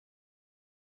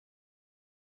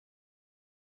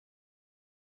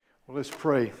Well, let's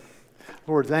pray.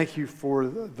 Lord, thank you for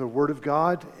the Word of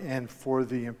God and for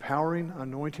the empowering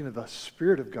anointing of the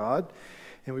Spirit of God.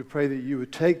 And we pray that you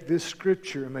would take this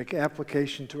Scripture and make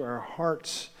application to our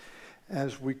hearts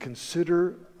as we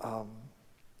consider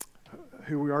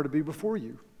who we are to be before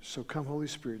you. So come, Holy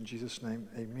Spirit, in Jesus' name,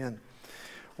 amen.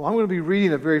 Well, I'm going to be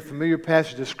reading a very familiar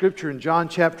passage of Scripture in John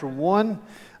chapter 1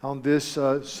 on this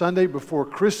Sunday before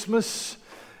Christmas.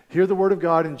 Hear the Word of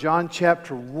God in John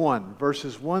chapter 1,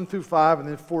 verses 1 through 5, and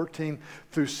then 14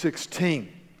 through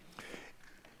 16.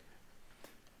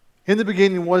 In the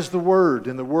beginning was the Word,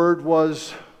 and the Word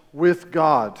was with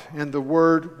God, and the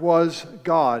Word was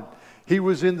God. He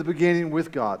was in the beginning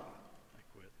with God.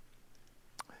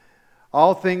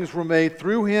 All things were made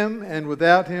through Him, and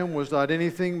without Him was not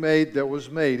anything made that was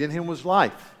made. In Him was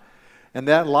life, and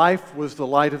that life was the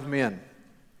light of men.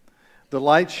 The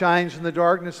light shines in the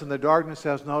darkness, and the darkness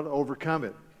has not overcome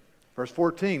it. Verse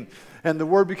 14, and the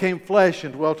Word became flesh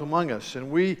and dwelt among us,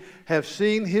 and we have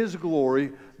seen His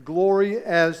glory, glory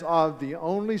as of the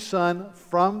only Son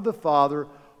from the Father,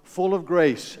 full of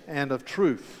grace and of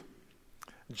truth.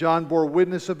 John bore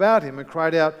witness about Him and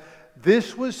cried out,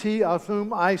 this was He of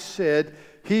whom I said,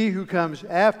 He who comes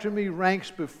after me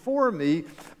ranks before me,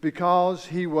 because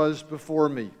He was before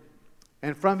me.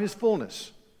 And from His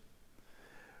fullness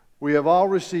we have all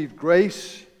received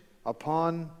grace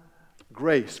upon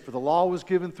grace. For the law was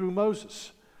given through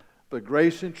Moses, but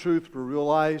grace and truth were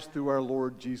realized through our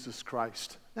Lord Jesus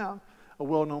Christ. Now, a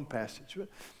well-known passage.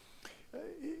 But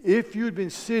if you'd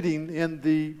been sitting in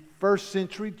the first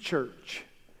century church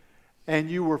and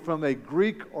you were from a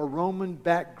Greek or Roman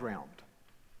background,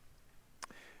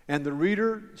 and the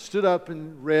reader stood up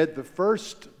and read the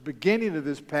first beginning of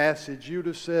this passage, you'd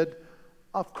have said,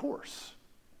 of course.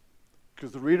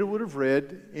 Because the reader would have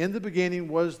read, in the beginning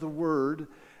was the Word,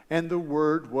 and the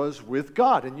Word was with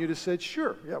God. And you'd have said,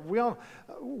 sure. Yeah,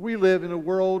 we live in a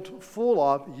world full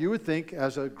of, you would think,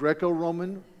 as a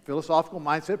Greco-Roman philosophical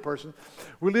mindset person,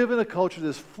 we live in a culture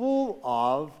that's full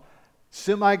of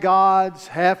semi-gods,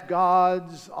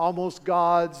 half-gods, almost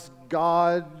gods,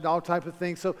 God, all type of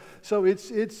things. So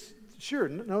it's sure,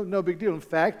 no big deal. In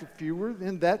fact, if you were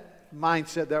in that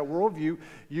mindset, that worldview,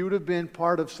 you would have been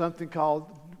part of something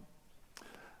called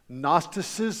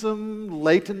Gnosticism,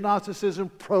 latent Gnosticism,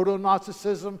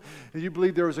 proto-Gnosticism. You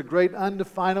believe there was a great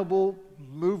undefinable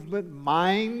movement,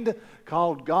 mind,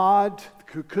 called God,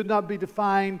 who could not be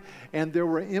defined, and there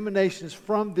were emanations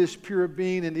from this pure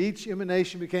being, and each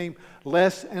emanation became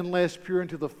less and less pure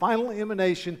until the final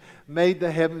emanation made the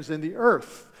heavens and the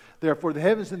earth. Therefore, the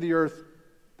heavens and the earth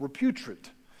were putrid.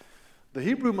 The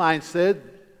Hebrew mind said,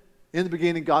 in the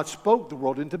beginning God spoke the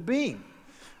world into being,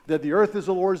 that the earth is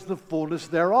the Lord's and the fullness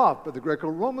thereof. But the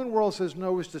Greco-Roman world says,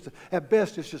 no, it's just, at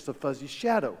best, it's just a fuzzy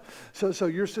shadow. So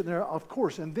you're sitting there, of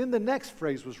course. And then the next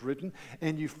phrase was written,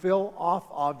 and you fell off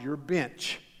of your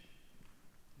bench.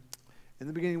 In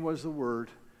the beginning was the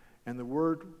Word, and the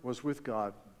Word was with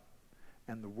God,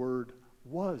 and the Word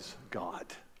was God.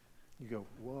 You go,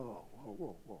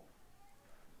 whoa.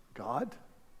 God?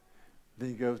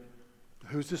 Then you go,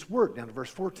 who's this Word? Down to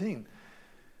verse 14.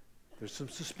 There's some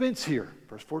suspense here.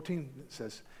 Verse 14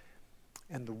 says,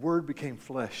 and the Word became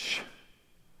flesh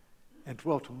and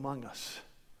dwelt among us,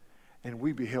 and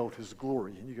we beheld His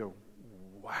glory. And you go,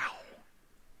 wow.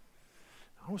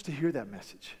 I want us to hear that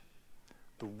message.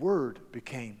 The Word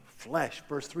became flesh.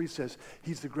 Verse 3 says,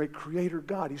 He's the great creator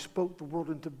God. He spoke the world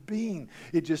into being.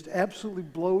 It just absolutely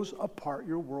blows apart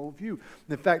your worldview.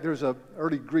 In fact, there's an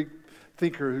early Greek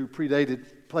thinker who predated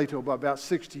Plato by about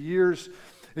 60 years.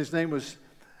 His name was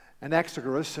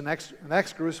Anaxagoras.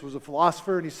 Anaxagoras was a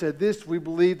philosopher, and he said this: we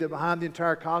believe that behind the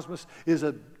entire cosmos is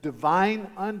a divine,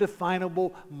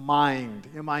 undefinable mind,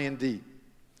 M-I-N-D.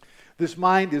 This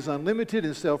mind is unlimited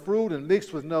and self-ruled and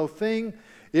mixed with no thing.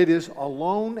 It is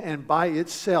alone and by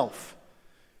itself.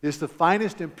 It's the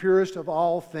finest and purest of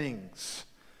all things.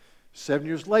 7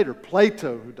 years later,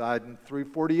 Plato, who died in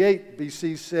 348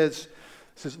 BC, says,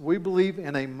 we believe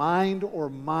in a mind or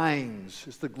minds.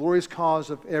 It's the glorious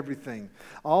cause of everything.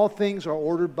 All things are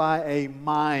ordered by a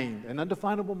mind, an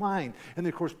undefinable mind. And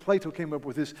then, of course, Plato came up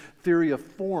with this theory of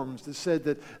forms that said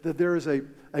that there is a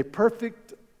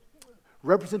perfect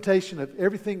representation of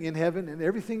everything in heaven, and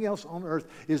everything else on earth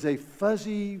is a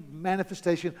fuzzy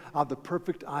manifestation of the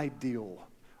perfect ideal.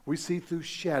 We see through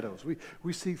shadows.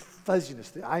 We see fuzziness.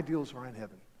 The ideals are in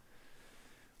heaven.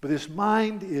 But this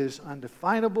mind is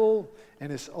undefinable,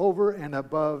 and it's over and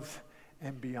above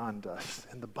and beyond us.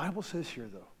 And the Bible says here,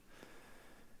 though,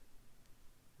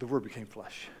 the Word became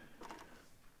flesh.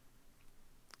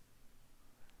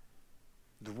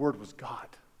 The Word was God.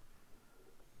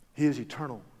 He is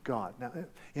eternal God. Now,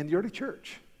 in the early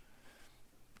church,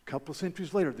 a couple of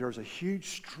centuries later, there was a huge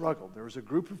struggle. There was a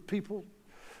group of people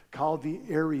called the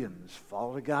Arians,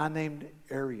 followed a guy named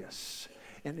Arius.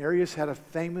 And Arius had a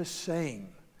famous saying.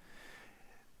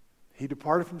 He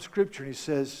departed from Scripture, and he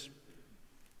says,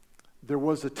 there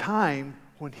was a time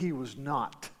when he was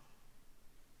not.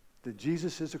 That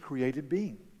Jesus is a created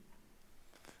being.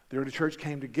 The early church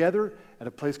came together at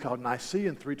a place called Nicaea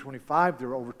in 325. There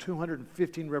were over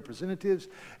 215 representatives,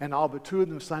 and all but 2 of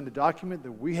them signed a document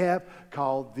that we have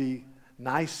called the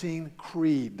Nicene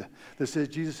Creed that says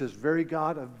Jesus is very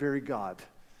God of very God.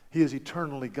 He is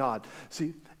eternally God.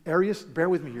 See, Arius, bear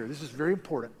with me here. This is very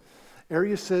important.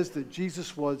 Arius says that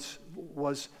Jesus was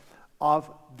of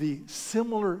the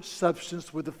similar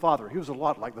substance with the Father. He was a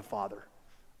lot like the Father,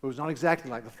 but was not exactly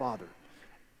like the Father.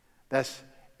 That's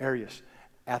Arius.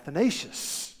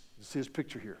 Athanasius, you see his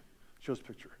picture here. Show his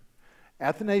picture.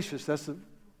 Athanasius, that's the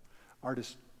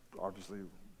artist, obviously.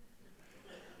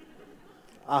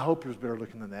 I hope he was better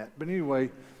looking than that. But anyway,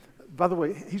 by the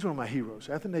way, he's one of my heroes.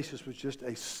 Athanasius was just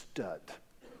a stud.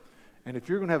 And if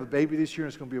you're going to have a baby this year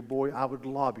and it's going to be a boy, I would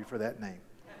lobby for that name.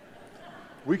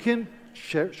 We can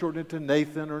shorten it to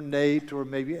Nathan or Nate or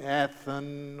maybe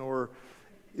Athan or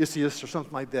Isius or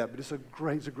something like that. But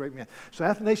he's a great man. So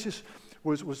Athanasius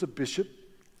was a bishop.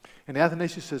 And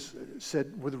Athanasius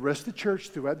said with the rest of the church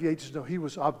throughout the ages, no, he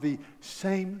was of the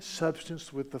same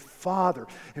substance with the Father.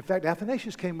 In fact,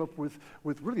 Athanasius came up with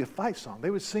really a fight song.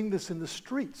 They would sing this in the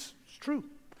streets. It's true.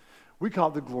 We call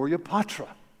it the Gloria Patri.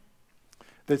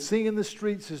 They'd sing in the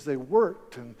streets as they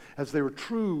worked and as they were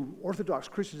true Orthodox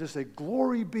Christians. They say,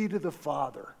 glory be to the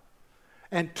Father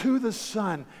and to the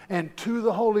Son and to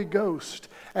the Holy Ghost,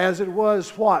 as it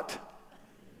was what?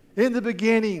 In the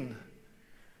beginning.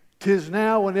 'Tis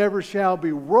now and ever shall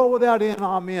be, world without end,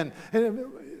 amen. And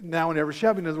now and ever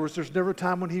shall be. In other words, there's never a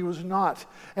time when he was not.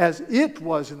 As it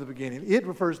was in the beginning. It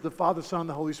refers to the Father, Son, and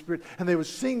the Holy Spirit. And they would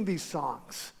sing these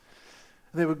songs.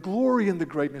 And they would glory in the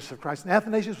greatness of Christ. And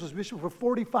Athanasius was bishop for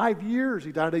 45 years.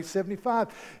 He died at age 75.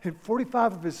 In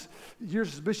 45 of his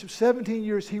years as bishop, 17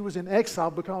 years he was in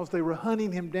exile because they were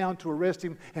hunting him down to arrest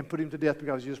him and put him to death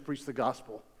because he just preached the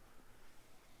gospel.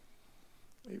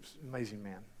 He was an amazing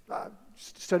man.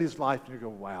 Study his life and you go,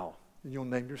 wow. And you'll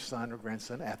name your son or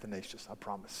grandson Athanasius, I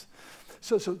promise.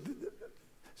 So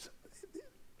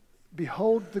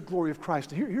behold the glory of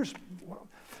Christ.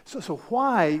 So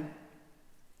why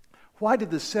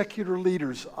did the secular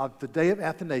leaders of the day of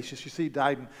Athanasius, you see he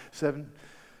died in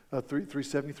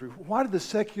 373, why did the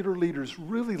secular leaders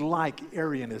really like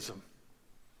Arianism?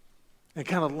 And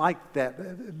kind of like that,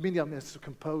 many of them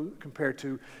compared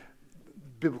to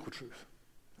biblical truth.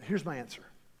 Here's my answer.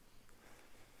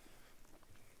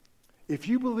 If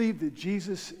you believe that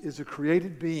Jesus is a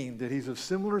created being, that he's of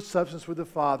similar substance with the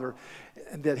Father,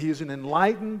 and that he is an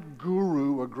enlightened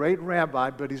guru, a great rabbi,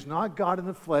 but he's not God in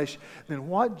the flesh, then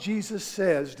what Jesus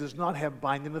says does not have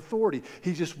binding authority.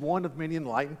 He's just one of many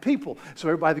enlightened people. So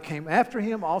everybody that came after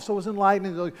him also was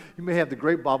enlightened. You may have the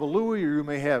great Baba Louie, or you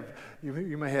may have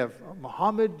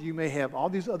Muhammad, you may have all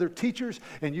these other teachers,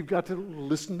 and you've got to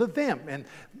listen to them.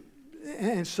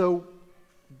 And so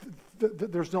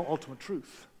there's no ultimate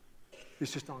truth.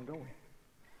 It's just ongoing.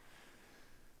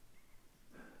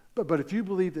 But if you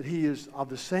believe that he is of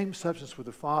the same substance with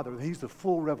the Father, that he's the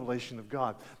full revelation of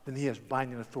God, then he has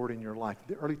binding authority in your life.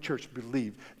 The early church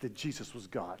believed that Jesus was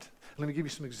God. Let me give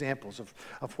you some examples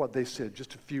of what they said,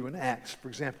 just a few in Acts. For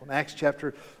example, in Acts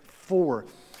chapter 4,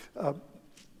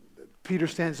 Peter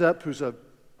stands up, who's an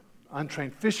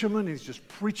untrained fisherman. He's just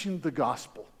preaching the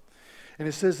gospel. And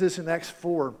it says this in Acts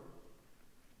 4,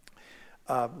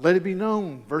 let it be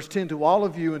known, verse 10, to all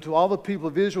of you and to all the people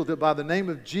of Israel that by the name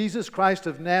of Jesus Christ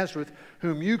of Nazareth,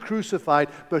 whom you crucified,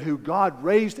 but who God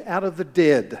raised out of the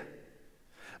dead,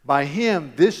 by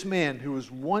him, this man who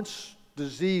was once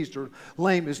diseased or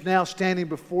lame is now standing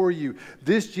before you.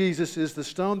 This Jesus is the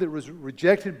stone that was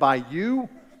rejected by you,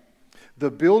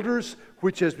 the builders,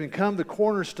 which has become the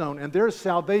cornerstone, and there is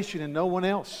salvation in no one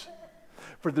else.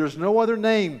 For there's no other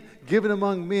name given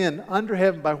among men under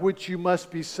heaven by which you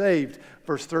must be saved.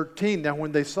 Verse 13, now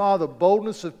when they saw the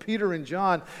boldness of Peter and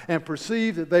John and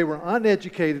perceived that they were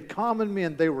uneducated, common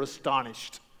men, they were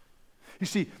astonished. You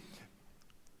see,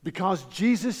 because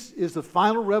Jesus is the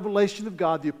final revelation of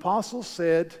God, the apostles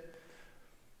said,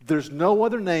 there's no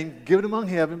other name given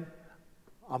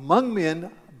among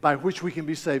men by which we can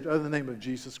be saved other than the name of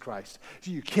Jesus Christ.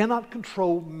 So you cannot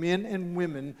control men and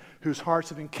women whose hearts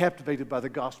have been captivated by the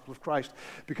gospel of Christ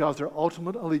because their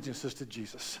ultimate allegiance is to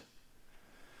Jesus.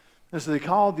 And so they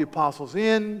called the apostles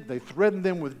in, they threatened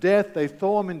them with death, they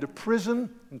throw them into prison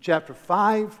in chapter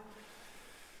 5.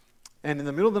 And in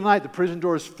the middle of the night, the prison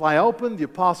doors fly open, the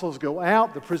apostles go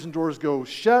out, the prison doors go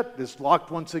shut, it's locked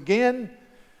once again,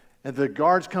 and the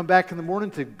guards come back in the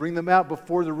morning to bring them out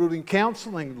before the ruling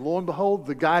council, and lo and behold,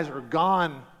 the guys are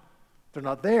gone. They're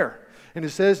not there. And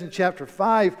it says in chapter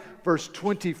 5, verse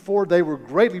 24, they were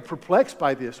greatly perplexed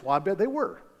by this. Well, I bet they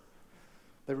were.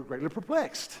 They were greatly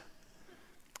perplexed.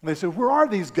 And they said, where are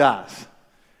these guys?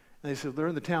 And they said, they're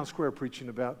in the town square preaching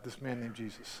about this man named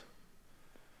Jesus.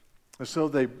 And so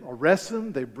they arrest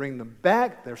them, they bring them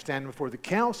back, they're standing before the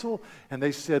council, and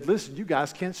they said, listen, you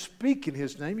guys can't speak in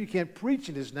his name, you can't preach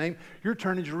in his name, you're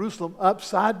turning Jerusalem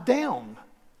upside down.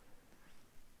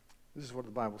 This is what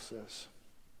the Bible says.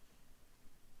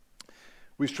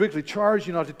 We strictly charge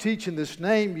you not to teach in this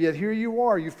name, yet here you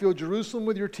are. You fill Jerusalem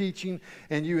with your teaching,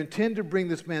 and you intend to bring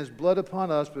this man's blood upon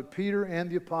us. But Peter and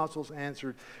the apostles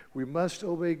answered, we must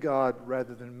obey God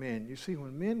rather than men. You see,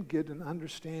 when men get an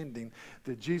understanding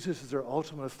that Jesus is their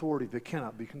ultimate authority that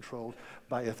cannot be controlled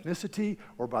by ethnicity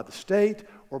or by the state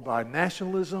or by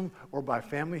nationalism or by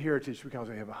family heritage, because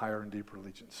they have a higher and deeper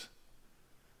allegiance.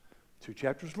 2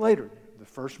 chapters later, the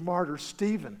first martyr,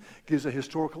 Stephen, gives a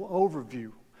historical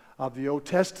overview of the Old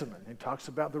Testament. He talks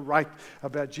about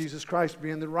about Jesus Christ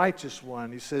being the righteous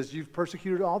one. He says, you've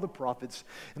persecuted all the prophets.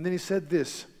 And then he said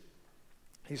this.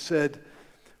 He said,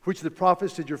 which of the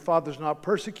prophets did your fathers not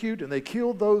persecute? And they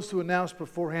killed those who announced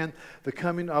beforehand the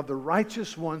coming of the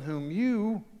righteous one whom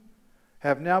you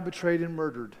have now betrayed and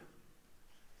murdered.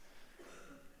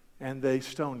 And they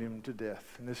stoned him to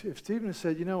death. And if Stephen had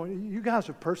said, you know, you guys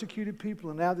have persecuted people,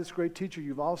 and now this great teacher,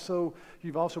 you've also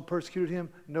persecuted him,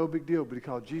 no big deal. But he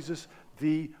called Jesus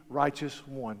the righteous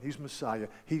one. He's Messiah.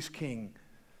 He's King.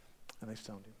 And they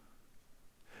stoned him.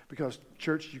 Because,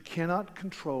 church, you cannot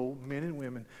control men and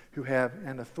women who have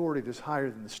an authority that's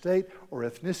higher than the state or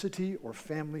ethnicity or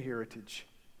family heritage.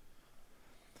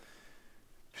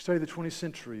 If you study the 20th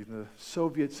century, the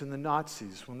Soviets and the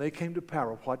Nazis, when they came to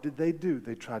power, what did they do?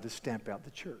 They tried to stamp out the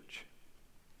church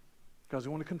because they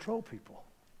want to control people.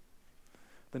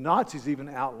 The Nazis even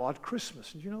outlawed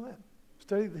Christmas. Did you know that?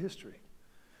 Study the history.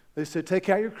 They said, take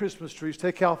out your Christmas trees,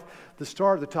 take out the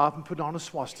star at the top and put on a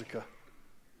swastika.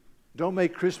 Don't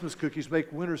make Christmas cookies,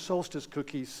 make winter solstice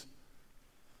cookies.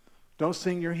 Don't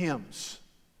sing your hymns.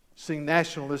 Sing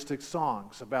nationalistic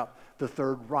songs about the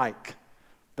Third Reich.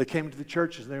 They came to the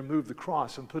churches and they removed the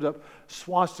cross and put up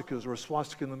swastikas or a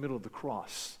swastika in the middle of the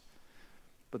cross.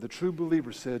 But the true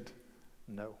believer said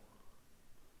no.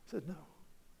 Said no.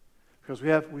 Because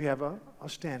we have a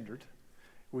standard.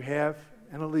 We have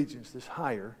an allegiance that's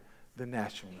higher than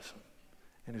nationalism.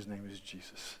 And his name is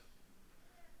Jesus.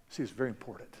 See, it's very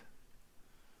important.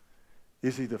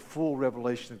 Is he the full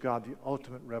revelation of God, the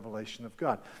ultimate revelation of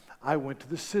God? I went to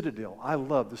the Citadel. I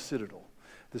love the Citadel.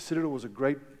 The Citadel was a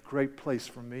great place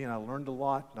for me, and I learned a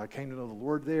lot, and I came to know the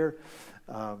Lord there.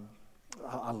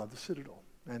 I love the Citadel.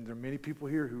 And there are many people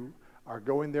here who are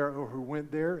going there or who went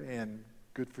there, and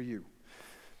good for you.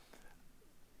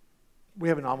 We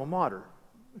have an alma mater.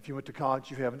 If you went to college,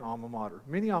 you have an alma mater.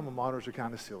 Many alma maters are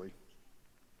kind of silly,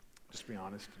 just to be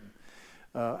honest.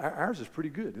 Ours is pretty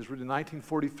good. It was written in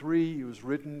 1943. It was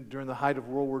written during the height of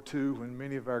World War II when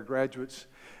many of our graduates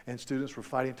and students were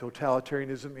fighting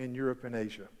totalitarianism in Europe and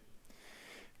Asia.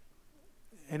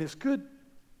 And it's good.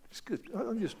 It's good.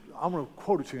 I'm going to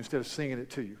quote it to you instead of singing it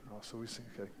to you. So we sing,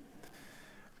 okay.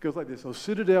 It goes like this. O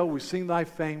Citadel, we sing thy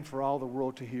fame for all the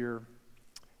world to hear.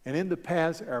 And in the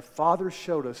paths our fathers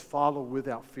showed us, follow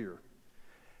without fear.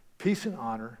 Peace and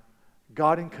honor,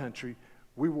 God and country,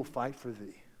 we will fight for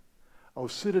thee. O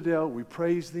Citadel, we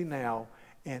praise thee now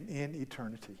and in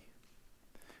eternity.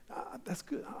 That's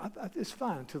good. It's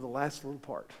fine until the last little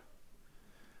part.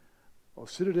 O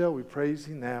Citadel, we praise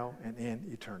thee now and in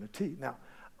eternity. Now,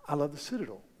 I love the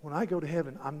Citadel. When I go to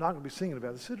heaven, I'm not going to be singing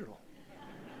about the Citadel.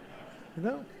 You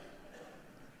know?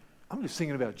 I'm going to be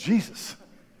singing about Jesus.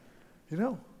 You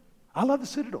know? I love the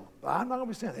Citadel. I'm not going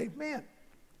to be saying, hey, man,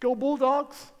 go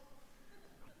Bulldogs.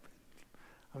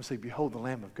 I'm going to say, behold the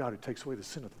Lamb of God who takes away the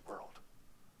sin of the world.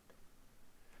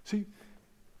 See,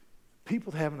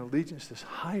 people have an allegiance that's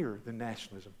higher than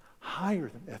nationalism, higher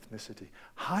than ethnicity,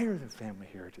 higher than family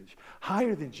heritage,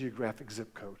 higher than geographic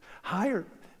zip code, higher,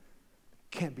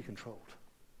 can't be controlled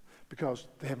because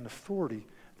they have an authority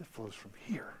that flows from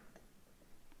here.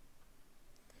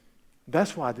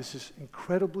 That's why this is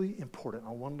incredibly important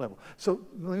on one level. So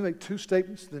let me make two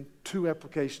statements, then two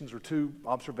applications or two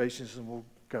observations, and we'll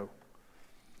go.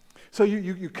 So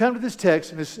you come to this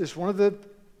text, and it's one of the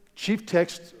chief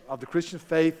texts of the Christian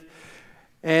faith,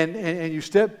 and you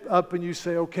step up and you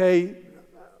say, okay,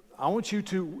 I want you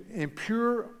to, in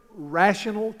pure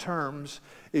rational terms,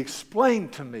 explain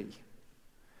to me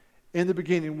In the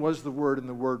beginning was the Word, and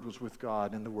the Word was with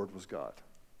God, and the Word was God.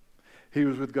 He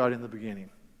was with God in the beginning.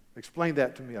 Explain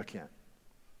that to me, I can't.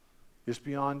 It's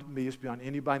beyond me, it's beyond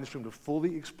anybody in this room to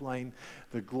fully explain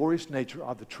the glorious nature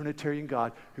of the Trinitarian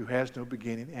God who has no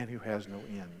beginning and who has no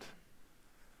end.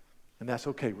 And that's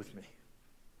okay with me.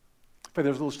 In fact,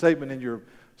 there's a little statement in your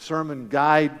sermon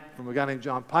guide from a guy named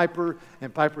John Piper,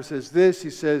 and Piper says this. He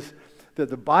says that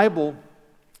the Bible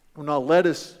will not let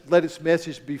its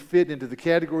message be fit into the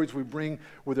categories we bring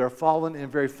with our fallen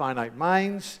and very finite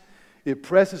minds. It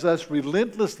presses us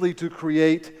relentlessly to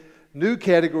create new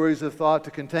categories of thought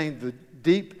to contain the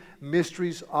deep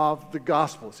mysteries of the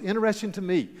gospel. It's interesting to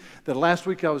me that last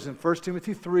week I was in 1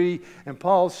 Timothy 3, and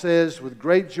Paul says with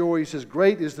great joy, he says,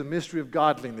 great is the mystery of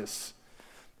godliness.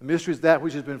 The mystery is that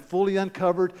which has been fully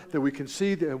uncovered, that we can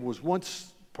see that it was once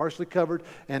partially covered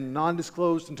and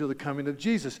non-disclosed until the coming of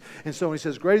Jesus. And so when he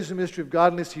says, great is the mystery of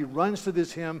godliness, he runs to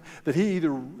this hymn that he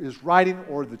either is writing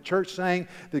or the church sang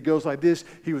that goes like this.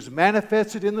 He was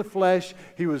manifested in the flesh.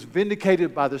 He was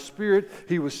vindicated by the Spirit.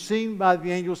 He was seen by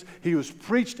the angels. He was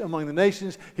preached among the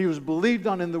nations. He was believed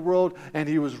on in the world, and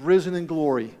he was risen in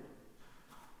glory.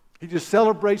 He just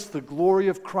celebrates the glory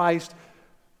of Christ,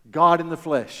 God in the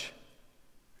flesh.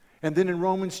 And then in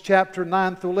Romans chapter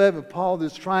 9 through 11, Paul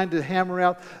is trying to hammer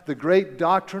out the great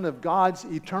doctrine of God's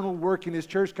eternal work in his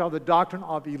church called the doctrine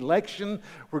of election,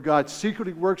 where God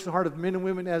secretly works in the heart of men and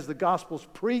women as the gospel's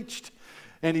preached.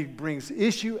 And he brings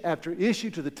issue after issue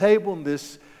to the table in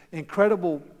this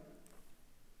incredible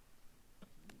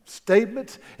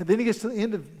statement. And then he gets to the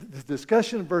end of the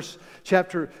discussion in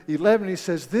chapter 11. He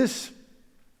says this,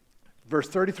 verse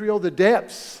 33, oh, the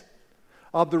depths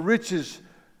of the riches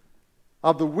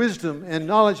of the wisdom and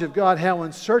knowledge of God, how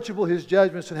unsearchable his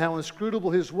judgments and how inscrutable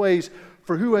his ways.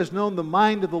 For who has known the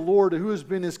mind of the Lord, or who has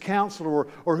been his counselor,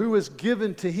 or who has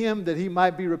given to him that he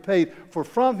might be repaid? For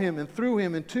from him and through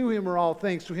him and to him are all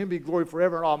things. To him be glory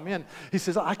forever and amen. He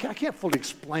says, I can't fully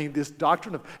explain this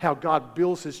doctrine of how God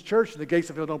builds his church and the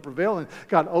gates of hell don't prevail, and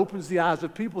God opens the eyes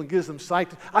of people and gives them sight.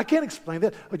 I can't explain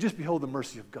that. But just behold the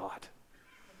mercy of God.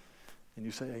 And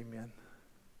you say, amen.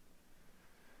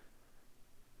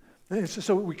 And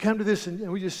so we come to this and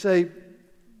we just say,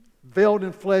 veiled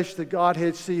in flesh, the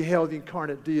Godhead see held the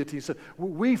incarnate deity. So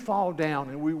we fall down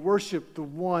and we worship the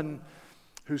one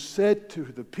who said to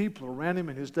the people around him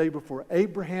in his day before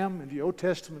Abraham in the Old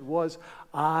Testament was,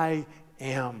 I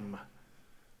am,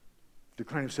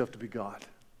 declaring himself to be God.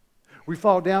 We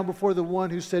fall down before the one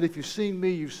who said, if you've seen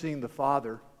me, you've seen the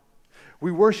Father.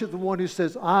 We worship the one who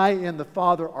says, I and the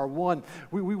Father are one.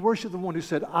 We worship the one who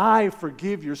said, I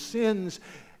forgive your sins.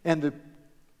 And the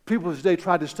people of his day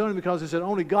tried to stone him because they said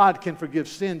only God can forgive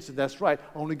sins. And that's right,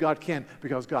 only God can,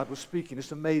 because God was speaking.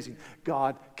 It's amazing.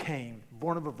 God came,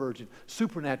 born of a virgin,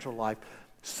 supernatural life,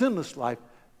 sinless life,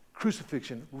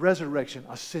 crucifixion, resurrection,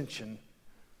 ascension.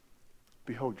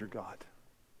 Behold your God.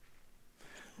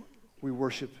 We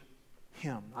worship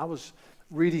him. I was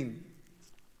reading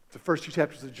the first 2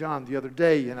 chapters of John the other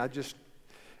day, and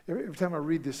every time I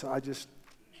read this, I just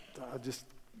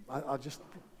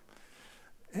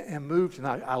am moved, and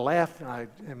I laugh, and I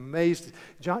am amazed.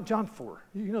 John 4,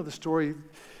 you know the story.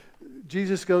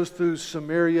 Jesus goes through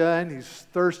Samaria, and he's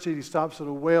thirsty. He stops at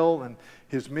a well, and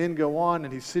his men go on,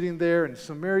 and he's sitting there. And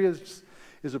Samaria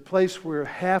is a place where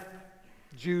half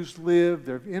Jews live.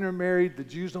 They're intermarried. The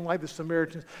Jews don't like the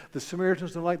Samaritans. The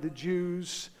Samaritans don't like the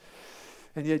Jews.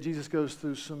 And yet Jesus goes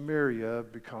through Samaria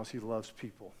because he loves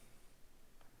people.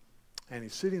 And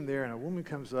he's sitting there, and a woman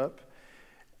comes up,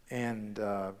 and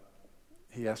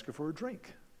he asks her for a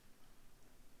drink.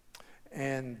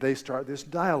 And they start this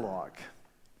dialogue.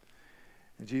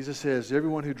 And Jesus says,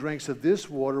 everyone who drinks of this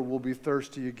water will be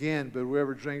thirsty again, but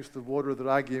whoever drinks the water that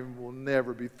I give him will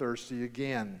never be thirsty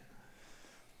again.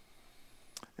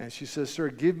 And she says, sir,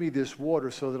 give me this water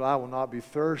so that I will not be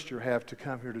thirsty or have to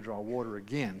come here to draw water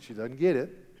again. She doesn't get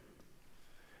it.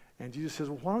 And Jesus says,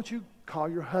 well, why don't you call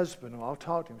your husband and I'll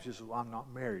talk to him. She says, well, I'm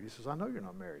not married. He says, I know you're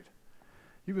not married.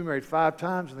 You've been married 5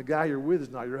 times, and the guy you're with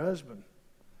is not your husband.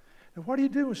 And what do you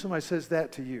do when somebody says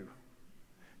that to you?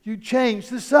 You change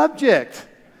the subject.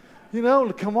 You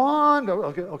know, come on.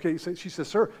 Okay. She says,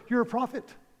 sir, you're a prophet.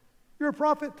 You're a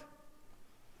prophet.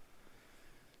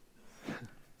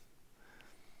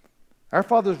 Our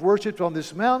fathers worshipped on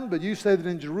this mountain, but you say that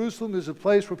in Jerusalem is a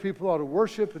place where people ought to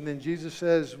worship. And then Jesus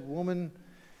says, woman,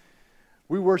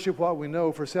 we worship what we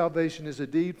know, for salvation is a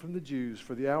deed from the Jews,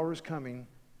 for the hour is coming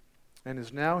and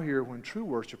is now here when true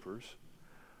worshipers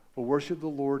will worship the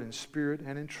Lord in spirit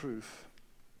and in truth.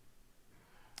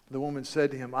 The woman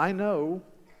said to him, I know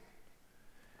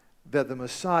that the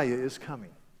Messiah is coming.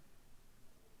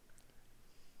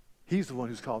 He's the one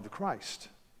who's called the Christ.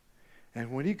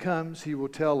 And when he comes, he will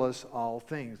tell us all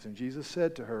things. And Jesus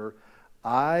said to her,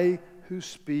 I who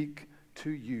speak to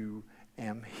you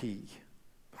am he.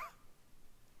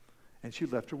 And she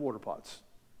left her water pots.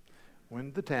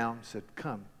 Went to the town, said,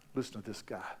 come, listen to this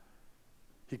guy.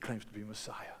 He claims to be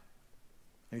Messiah.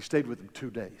 And he stayed with them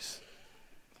 2 days.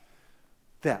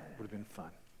 That would have been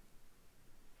fun.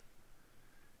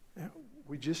 And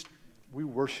we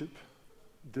worship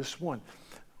this one.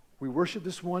 We worship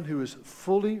this one who is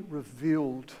fully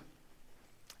revealed,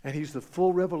 and he's the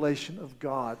full revelation of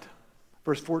God.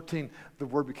 Verse 14, the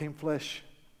Word became flesh.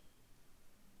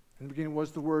 In the beginning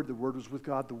was the Word was with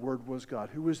God, the Word was God.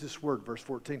 Who is this Word? Verse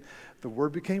 14, the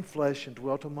Word became flesh and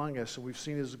dwelt among us, and we've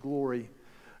seen his glory.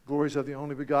 Glories of the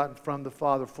only begotten from the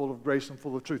Father, full of grace and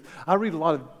full of truth. I read a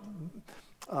lot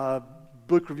of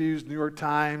book reviews, New York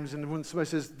Times, and when somebody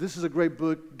says, this is a great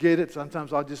book, get it.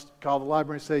 Sometimes I'll just call the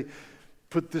library and say,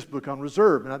 put this book on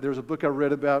reserve. And there's a book I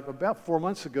read about 4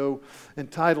 months ago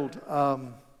entitled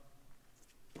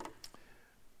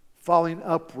Falling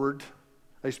Upward,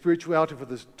 A Spirituality for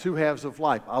the Two Halves of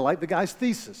Life. I like the guy's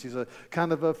thesis. He's a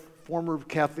kind of a former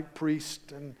Catholic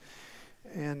priest, and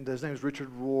his name is Richard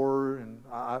Rohr, and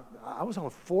I was on a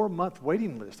 4-month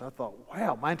waiting list. I thought,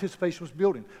 wow, my anticipation was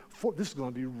building. This is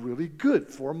going to be really good.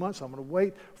 4 months, I'm going to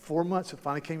wait. 4 months, it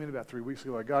finally came in about 3 weeks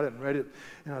ago. I got it and read it,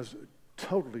 and I was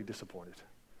totally disappointed.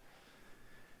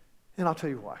 And I'll tell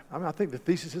you why. I mean, I think the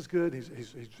thesis is good.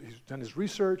 He's done his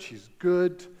research. He's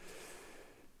good.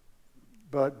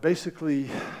 But basically,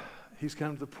 he's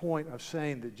come to the point of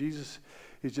saying that Jesus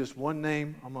is just one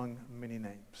name among many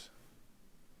names.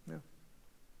 Yeah.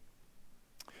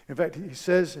 In fact, he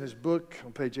says in his book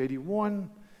on page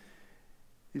 81,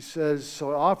 he says,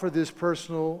 so I offer this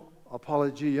personal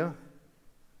apologia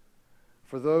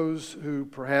for those who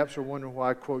perhaps are wondering why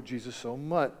I quote Jesus so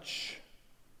much.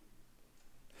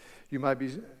 You might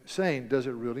be saying, does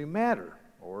it really matter?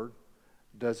 Or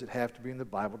does it have to be in the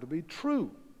Bible to be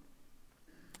true?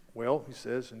 Well, he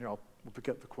says, and here we'll pick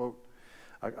up the quote.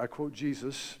 I quote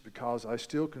Jesus because I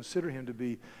still consider him to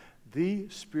be the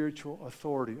spiritual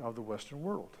authority of the Western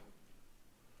world.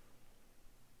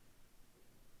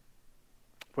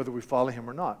 Whether we follow him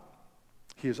or not.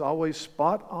 He is always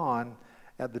spot on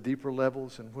at the deeper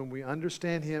levels, and when we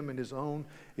understand him in his own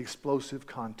explosive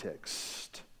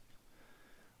context.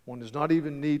 One does not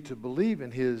even need to believe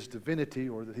in his divinity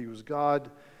or that he was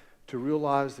God to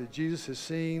realize that Jesus is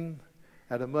seen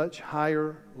at a much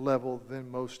higher level than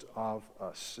most of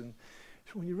us. And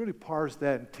when you really parse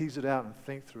that and tease it out and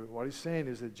think through it, what he's saying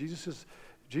is that Jesus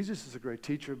is a great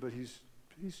teacher, but he's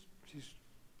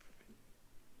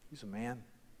a man.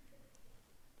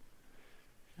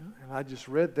 And I just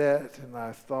read that, and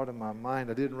I thought in my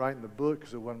mind, I didn't write in the book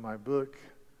because it wasn't my book,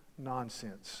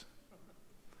 nonsense.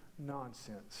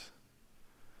 Nonsense.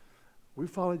 We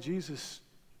follow Jesus,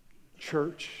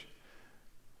 church,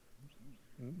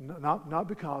 not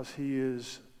because he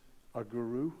is a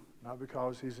guru, not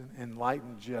because he's an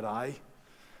enlightened Jedi,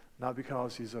 not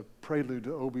because he's a prelude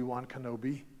to Obi-Wan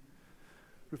Kenobi.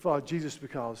 We follow Jesus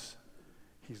because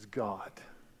he's God.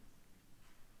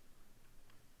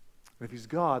 And if he's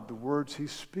God, the words he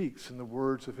speaks and the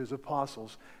words of his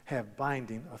apostles have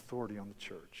binding authority on the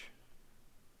church.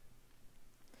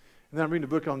 And then I'm reading a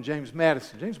book on James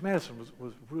Madison. James Madison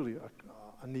was really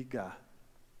a neat guy.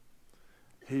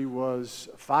 He was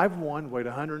 5'1", weighed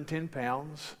 110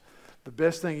 pounds. The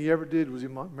best thing he ever did was he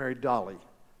married Dolly.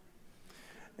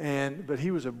 But he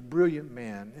was a brilliant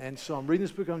man. And so I'm reading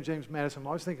this book on James Madison. I'm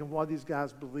always thinking what these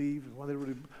guys believe and what they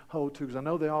really hold to, because I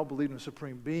know they all believe in a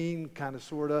supreme being, kind of,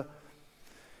 sort of.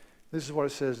 This is what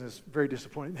it says, and it's very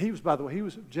disappointing.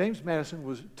 James Madison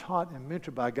was taught and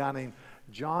mentored by a guy named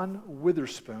John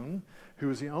Witherspoon, who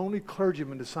was the only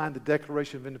clergyman to sign the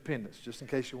Declaration of Independence, just in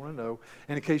case you want to know.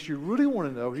 And in case you really want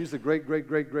to know, he's the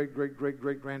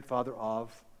great-great-great-great-great-great-grandfather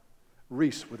of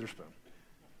Reese Witherspoon.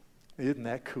 Isn't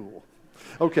that cool?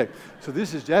 Okay, so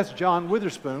that's John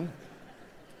Witherspoon.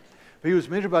 He was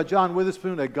mentored by John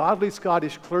Witherspoon, a godly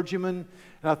Scottish clergyman.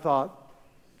 And I thought,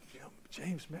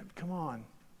 James, man, come on.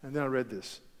 And then I read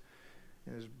this.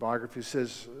 In his biography, it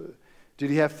says, did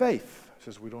he have faith? He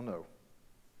says, we don't know.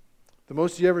 The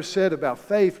most he ever said about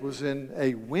faith was in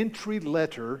a wintry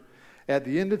letter at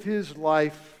the end of his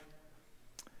life.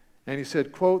 And he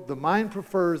said, quote, the mind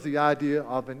prefers the idea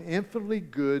of an infinitely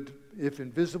good, if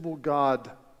invisible,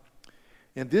 God.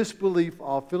 In this belief,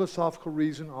 all philosophical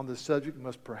reason on the subject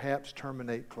must perhaps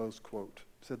terminate, close quote.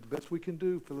 He said, the best we can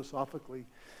do philosophically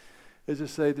is to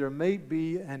say there may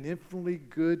be an infinitely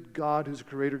good God who's a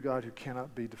creator God who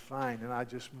cannot be defined. And my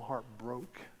heart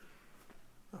broke.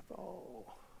 I thought, oh.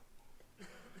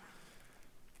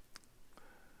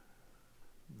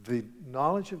 The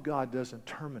knowledge of God doesn't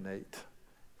terminate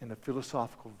in a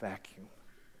philosophical vacuum.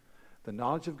 The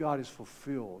knowledge of God is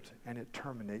fulfilled, and it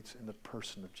terminates in the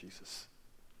person of Jesus.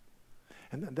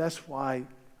 And that's why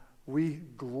we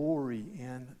glory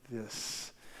in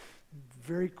this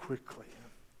very quickly.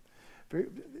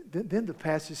 Then the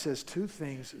passage says two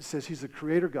things. It says he's a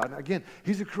creator God. Now again,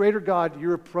 he's a creator God.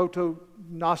 You're a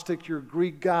proto-Gnostic. You're a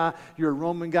Greek guy. You're a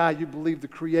Roman guy. You believe the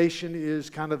creation is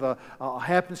kind of a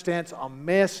happenstance, a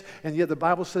mess. And yet the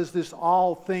Bible says this,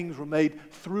 all things were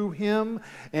made through him,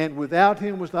 and without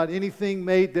him was not anything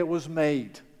made that was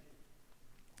made.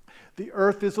 The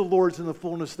earth is the Lord's and the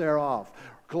fullness thereof.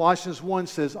 Colossians 1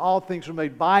 says all things were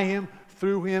made by him,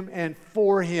 through him, and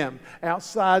for him.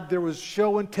 Outside there was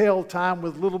show and tell time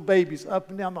with little babies up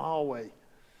and down the hallway.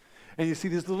 And you see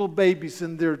these little babies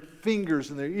and their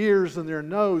fingers and their ears and their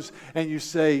nose, and you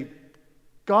say,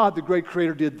 God, the great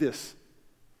creator, did this.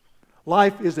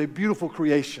 Life is a beautiful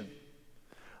creation.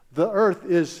 The earth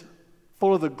is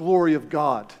full of the glory of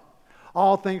God.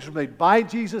 All things were made by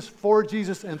Jesus, for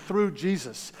Jesus, and through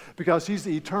Jesus, because he's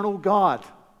the eternal God.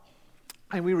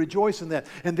 And we rejoice in that.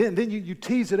 And then you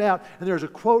tease it out. And there's a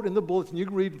quote in the bulletin. You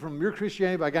can read from Mere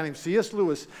Christianity by a guy named C.S.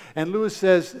 Lewis. And Lewis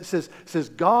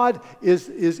says God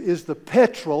is the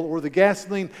petrol or the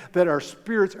gasoline that our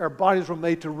spirits, our bodies were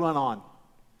made to run on.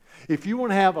 If you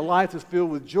want to have a life that's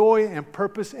filled with joy and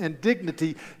purpose and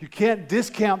dignity, you can't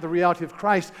discount the reality of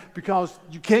Christ because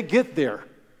you can't get there.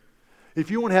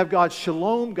 If you want to have God's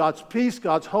shalom, God's peace,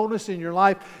 God's wholeness in your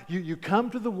life, you come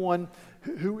to the one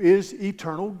who is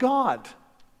eternal God.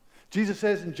 Jesus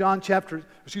says in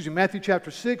Matthew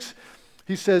chapter 6,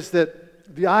 he says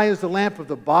that the eye is the lamp of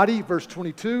the body, verse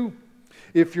 22.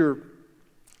 If your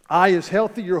eye is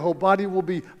healthy, your whole body will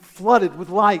be flooded with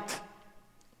light.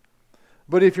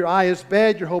 But if your eye is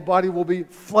bad, your whole body will be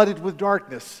flooded with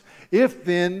darkness. If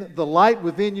then the light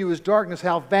within you is darkness,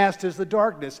 how vast is the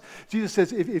darkness? Jesus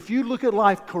says if you look at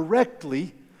life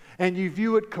correctly and you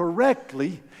view it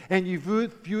correctly, and you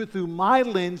view it through my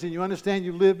lens, and you understand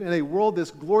you live in a world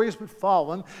that's glorious but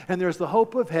fallen, and there's the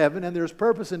hope of heaven, and there's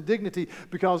purpose and dignity,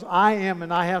 because I am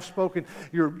and I have spoken,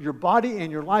 your body and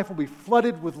your life will be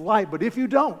flooded with light. But if you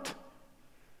don't,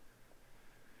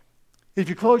 if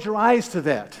you close your eyes to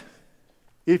that,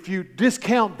 if you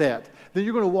discount that, then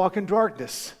you're going to walk in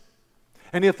darkness.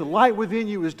 And if the light within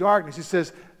you is darkness, he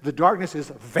says, the darkness is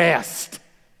vast.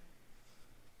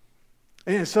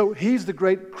 And so he's the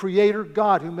great creator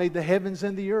God who made the heavens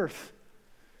and the earth.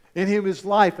 In him is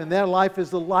life, and that life is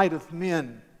the light of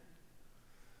men.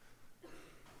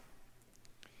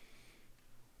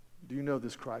 Do you know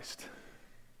this Christ?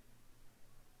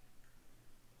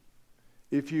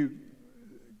 If you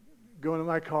go into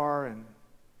my car and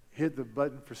hit the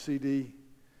button for CD,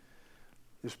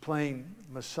 it's playing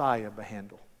Messiah by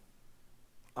Handel.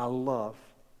 I love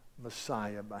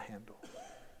Messiah by Handel.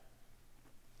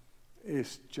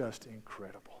 It's just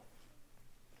incredible.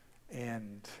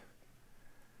 And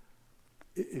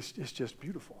it's just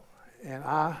beautiful. And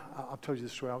I'll tell you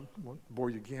this story. I won't bore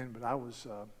you again, but I was,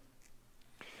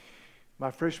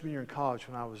 my freshman year in college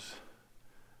when I was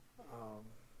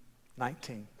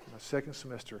 19, my second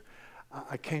semester,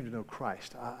 I came to know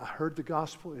Christ. I heard the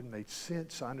gospel. It made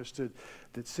sense. I understood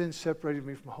that sin separated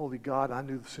me from a holy God. I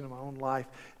knew the sin of my own life.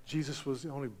 Jesus was the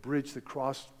only bridge that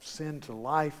crossed sin to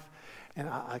life. And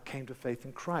I came to faith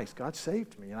in Christ. God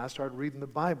saved me, and I started reading the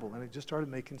Bible, and it just started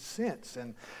making sense.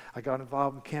 And I got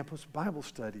involved in campus Bible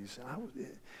studies. And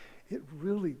it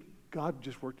really, God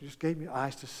just worked, just gave me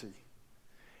eyes to see.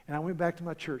 And I went back to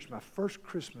my church, my first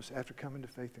Christmas after coming to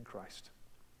faith in Christ.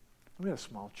 We had a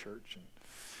small church,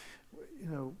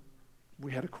 and,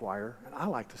 we had a choir, and I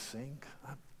like to sing.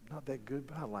 I'm not that good,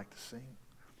 but I like to sing.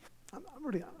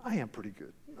 I am pretty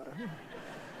good.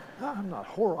 I'm not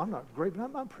horrible. I'm not great,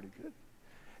 but I'm pretty good.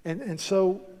 And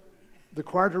so the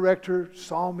choir director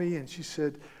saw me, and she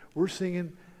said, we're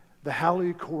singing the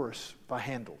Hallelujah Chorus by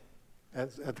Handel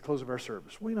at the close of our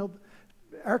service. Well,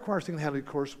 our choir singing the Hallelujah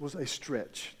Chorus was a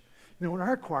stretch. When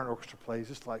our choir and orchestra plays,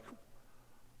 it's like,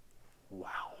 wow.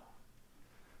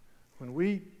 When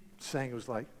we sang, it was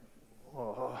like,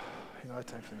 oh, that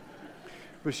type of thing.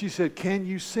 But she said, can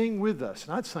you sing with us?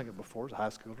 And I'd sung it before as a high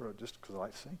schooler just because I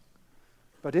like to sing.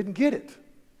 But I didn't get it.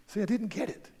 See, I didn't get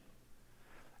it.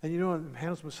 And in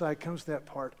Handel's Messiah comes to that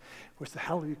part where it's the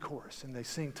Hallelujah Chorus, and they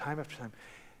sing time after time,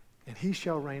 and he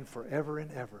shall reign forever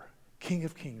and ever, King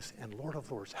of kings and Lord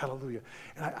of lords, hallelujah.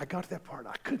 And I got to that part,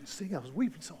 I couldn't sing, I was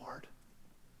weeping so hard,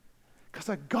 because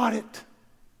I got it.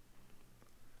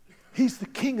 He's the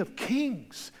King of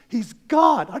kings. He's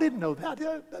God. I didn't know that.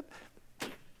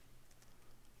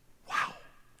 Wow.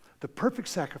 The perfect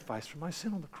sacrifice for my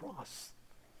sin on the cross.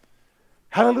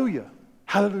 Hallelujah.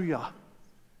 Hallelujah.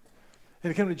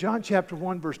 And it came to John chapter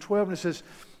 1, verse 12, and it says,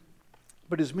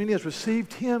 but as many as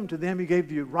received him, to them he gave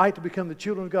the right to become the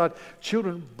children of God.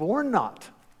 Children born not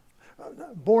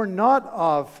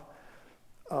of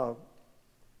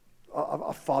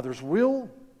a father's will,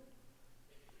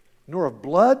 nor of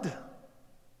blood,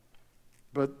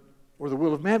 or the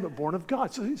will of man, but born of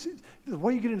God. So the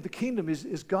way you get into the kingdom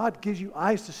is God gives you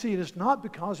eyes to see, and it's not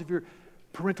because of your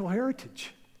parental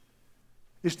heritage.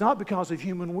 It's not because of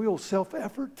human will,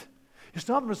 self-effort. It's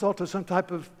not a result of some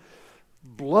type of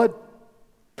blood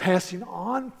passing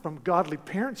on from godly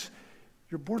parents.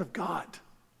 You're born of God.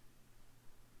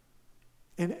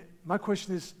 And my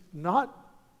question is not,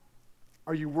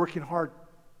 are you working hard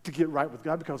to get right with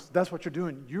God? Because that's what you're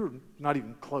doing. You're not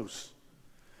even close.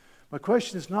 My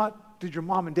question is not, did your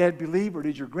mom and dad believe, or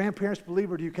did your grandparents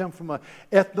believe, or do you come from an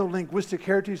ethno-linguistic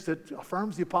heritage that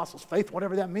affirms the apostles' faith,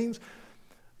 whatever that means?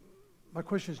 My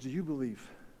question is, do you believe?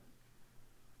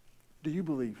 Do you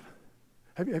believe?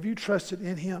 Have you trusted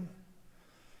in him?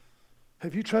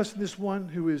 Have you trusted in this one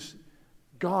who is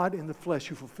God in the flesh,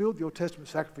 who fulfilled the Old Testament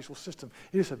sacrificial system?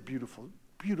 It is a beautiful,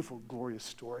 beautiful, glorious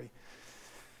story.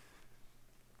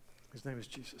 His name is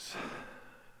Jesus.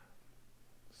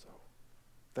 So,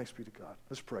 thanks be to God.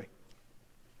 Let's pray.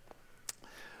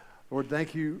 Lord,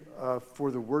 thank you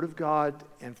for the Word of God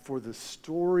and for the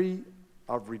story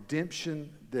of redemption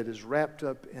that is wrapped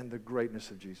up in the greatness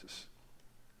of Jesus.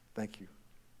 Thank you.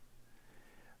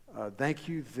 Thank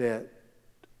you that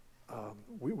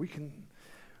we can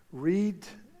read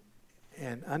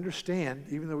and understand,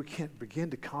 even though we can't begin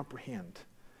to comprehend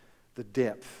the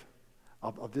depth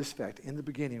of this fact. In the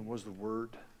beginning was the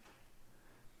Word,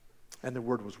 and the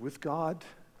Word was with God,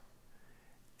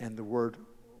 and the Word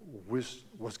was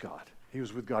God. He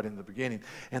was with God in the beginning,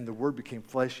 and the Word became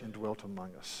flesh and dwelt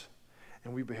among us.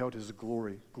 And we beheld his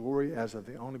glory as of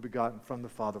the only begotten from the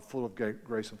Father, full of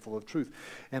grace and full of truth.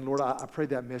 And Lord, I pray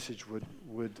that message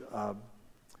would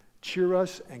cheer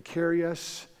us and carry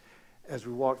us as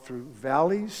we walk through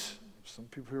valleys. Some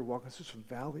people here are walking through some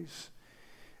valleys.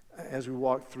 As we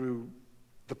walk through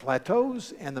the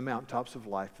plateaus and the mountaintops of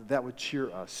life, that would cheer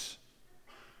us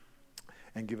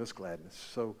and give us gladness.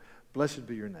 So blessed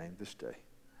be your name this day.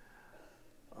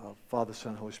 Father,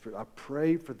 Son, Holy Spirit, I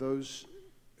pray for those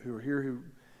who are here who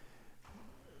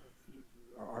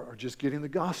are just getting the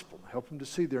gospel. Help them to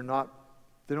see they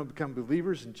don't become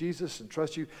believers in Jesus and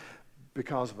trust you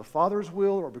because of a father's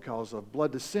will or because of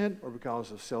blood descent or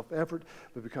because of self-effort,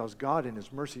 but because God in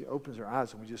his mercy opens our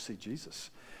eyes and we just see Jesus,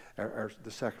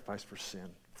 the sacrifice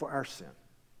for our sin.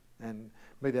 And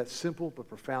may that simple but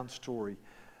profound story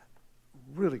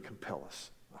really compel us,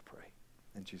 I pray.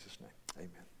 In Jesus' name,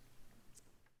 amen.